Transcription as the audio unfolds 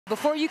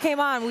before you came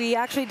on, we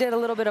actually did a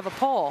little bit of a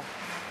poll.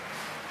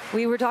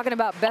 We were talking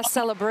about best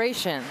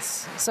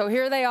celebrations. So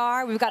here they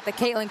are. We've got the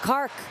Caitlin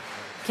Clark,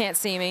 Can't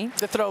See Me.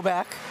 The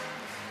throwback.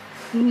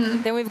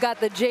 Then we've got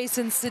the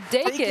Jason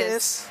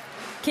Sudeikis,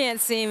 Can't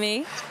See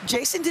Me.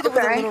 Jason did it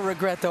with a little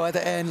regret, though, at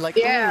the end. Like,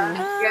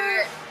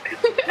 yeah.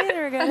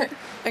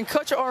 And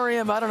Coach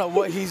Auriemma, I don't know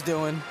what he's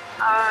doing.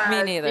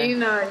 Me neither. You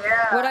know,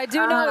 yeah. What I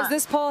do know is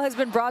this poll has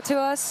been brought to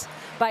us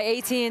by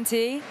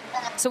AT&T.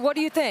 So what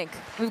do you think?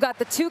 We've got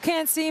the 2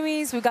 Can't See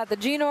Me's, we've got the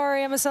Geno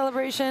Auriemma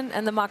celebration,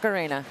 and the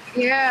Macarena.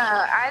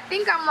 Yeah, I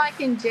think I'm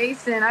liking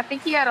Jason. I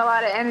think he had a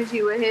lot of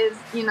energy with his,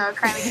 you know,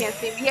 kind of Can't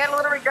See Me. He had a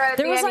little regret at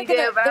the end.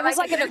 There was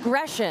like an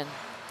aggression.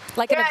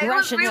 Like an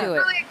aggression to it. It was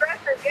really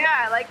aggressive.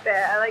 Yeah, I like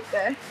that. I like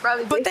that.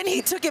 Probably. But then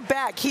he took it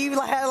back. He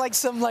had like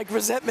some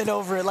resentment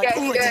over it. Like,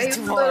 ooh, yeah, it's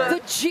too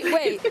hard.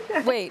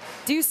 Wait.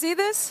 Do you see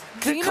this?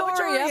 Geno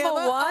Auriemma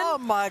won? Oh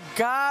my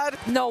God.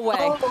 No way.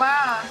 Oh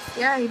wow.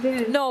 Yeah, he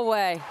did. No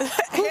way.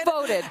 Who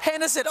voted?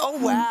 Hannah said, "Oh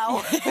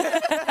wow."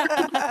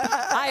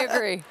 I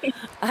agree.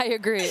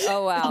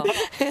 Oh wow.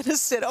 Hannah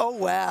said, "Oh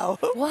wow."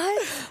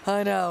 What?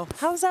 I know.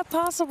 How is that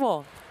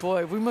possible?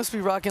 Boy, we must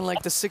be rocking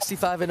like the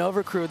 65 and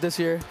over crew this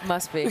year.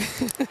 Must be.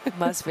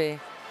 Must be.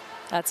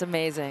 That's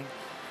amazing.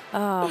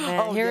 Oh,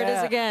 man. Here it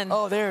is again.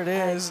 Oh, there it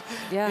is.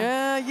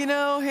 Yeah, you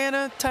know,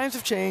 Hannah, times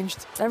have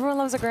changed. Everyone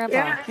loves a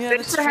grandpa. Yeah,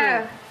 that's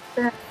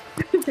true.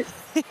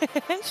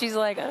 She's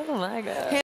like, oh, my God.